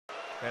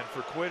And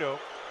for Cueto,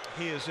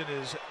 he is in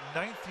his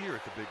 9th year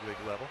at the big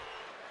league level.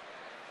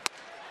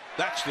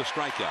 That's the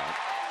strikeout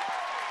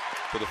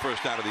for the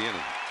first out of the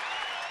inning.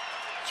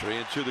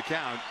 3-2 the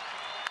count.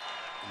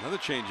 Another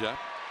changeup.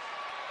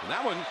 And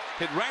that one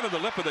hit right on the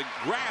lip of the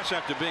grass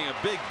after being a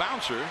big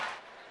bouncer.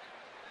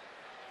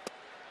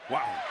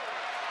 Wow.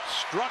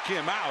 Struck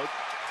him out.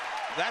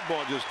 That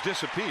ball just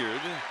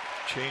disappeared.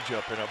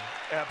 Changeup and an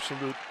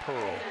absolute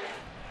pearl.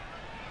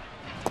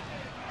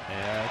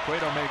 And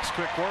Cueto makes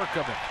quick work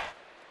of it.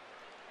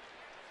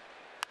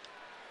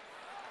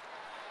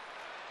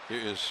 Here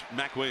is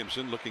Mac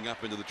Williamson looking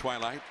up into the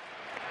twilight.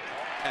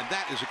 And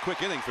that is a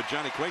quick inning for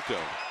Johnny Cueto.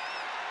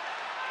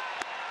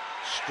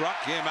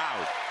 Struck him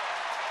out.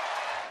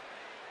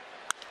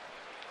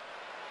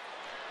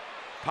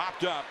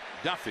 Popped up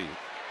Duffy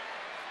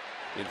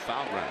in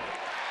foul ground.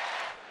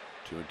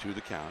 2-2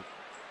 the count.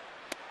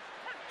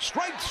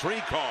 Strike 3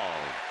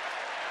 called.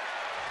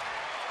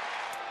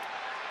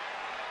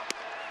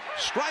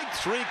 Strike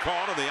 3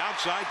 called on the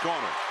outside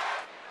corner.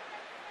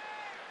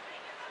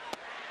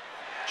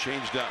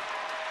 Changed up.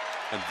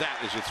 And that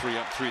is a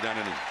 3-up, 3-down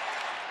inning.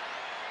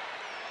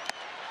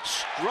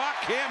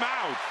 Struck him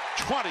out.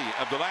 20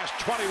 of the last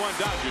 21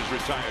 Dodgers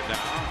retired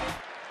now.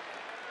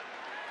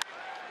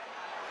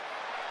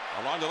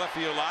 Along the left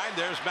field line,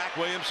 there's Mac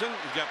Williamson.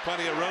 He's got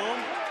plenty of room.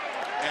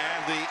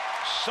 And the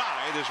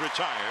side is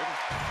retired.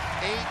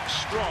 8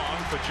 strong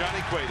for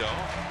Johnny Cueto.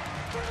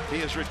 He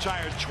has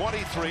retired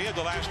 23 of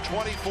the last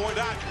 24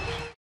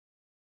 Dodgers.